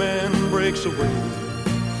young man breaks away.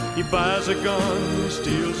 He buys a gun,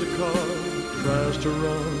 steals a car, tries to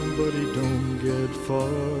run, but he don't get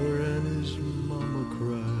far, and his mama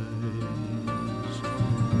cries.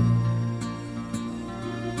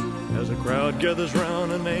 As a crowd gathers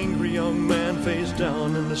round, an angry young man face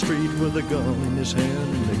down in the street with a gun in his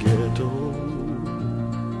hand in the ghetto.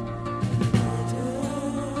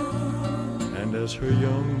 And as her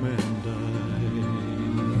young man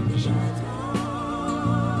dies,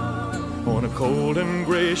 on a cold and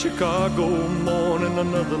gray Chicago morning,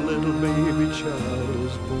 another little baby child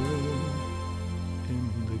is born in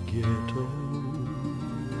the ghetto.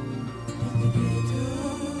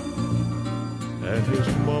 And his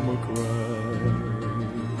mama cried.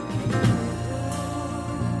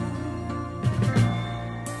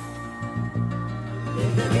 In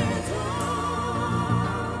the ghetto.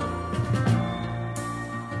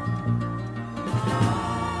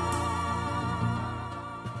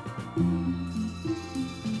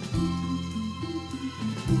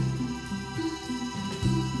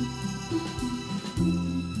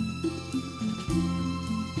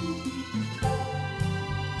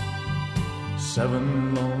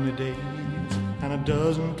 7 lonely days and a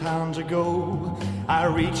dozen times ago, I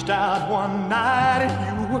reached out one night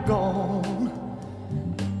and you were gone.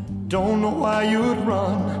 Don't know why you'd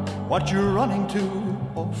run, what you're running to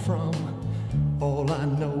or from. All I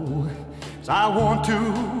know is I want to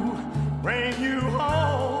bring you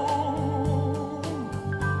home.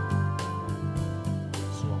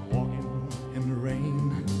 So I'm walking in the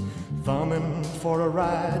rain, thumbing for a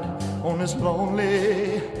ride on this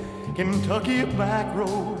lonely Kentucky back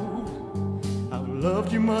road. I've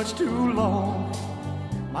loved you much too long,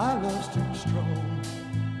 my love's too strong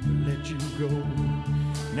to let you go,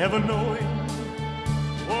 never knowing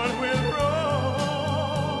what went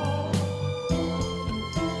wrong.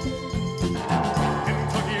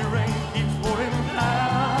 Kentucky rain keeps pouring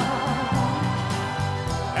down,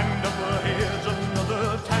 and up ahead's another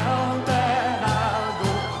town that I'll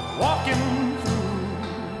go walking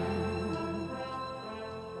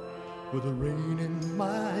with a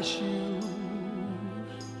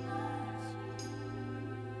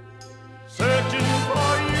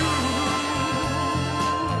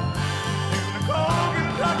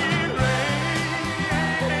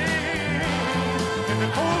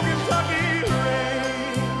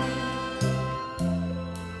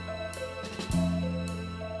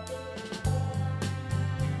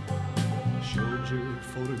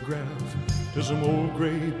photograph to some old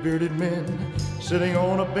gray bearded men sitting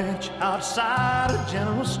on a bench outside a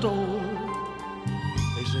general store.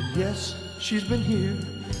 They said, yes, she's been here,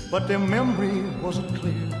 but their memory wasn't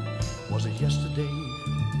clear. Was it yesterday?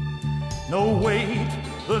 No, wait,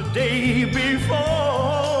 the day before.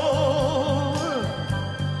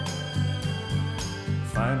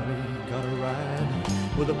 Finally got a ride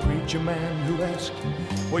with a preacher man who asked,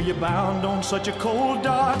 were you bound on such a cold,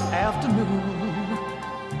 dark afternoon?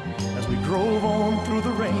 As we drove on through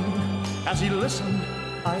the rain, as he listened,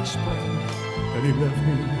 I explained, and he left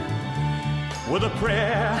me with a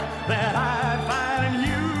prayer that I'd find in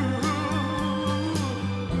you.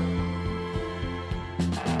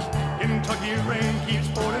 Kentucky rain keeps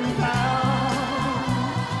pouring down,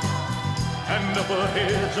 and up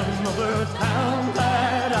ahead's another town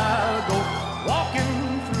that I'll go walking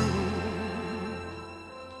through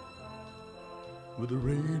with the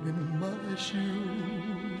rain in my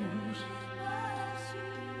shoes,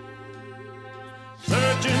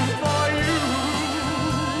 searching for you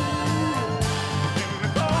in the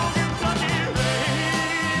cold Kentucky rain,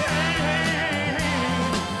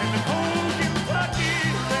 in the cold Kentucky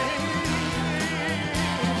rain,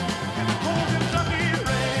 in the cold Kentucky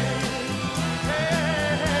rain,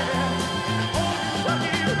 in the cold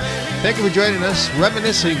Kentucky rain. Thank you for joining us.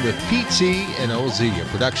 Reminiscing with PT and OZ, a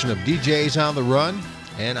production of DJs on the Run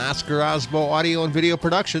and Oscar Osbo Audio and Video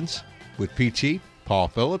Productions with PT, Paul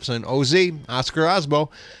Phillips, and OZ, Oscar Osbo.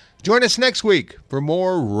 Join us next week for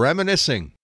more Reminiscing.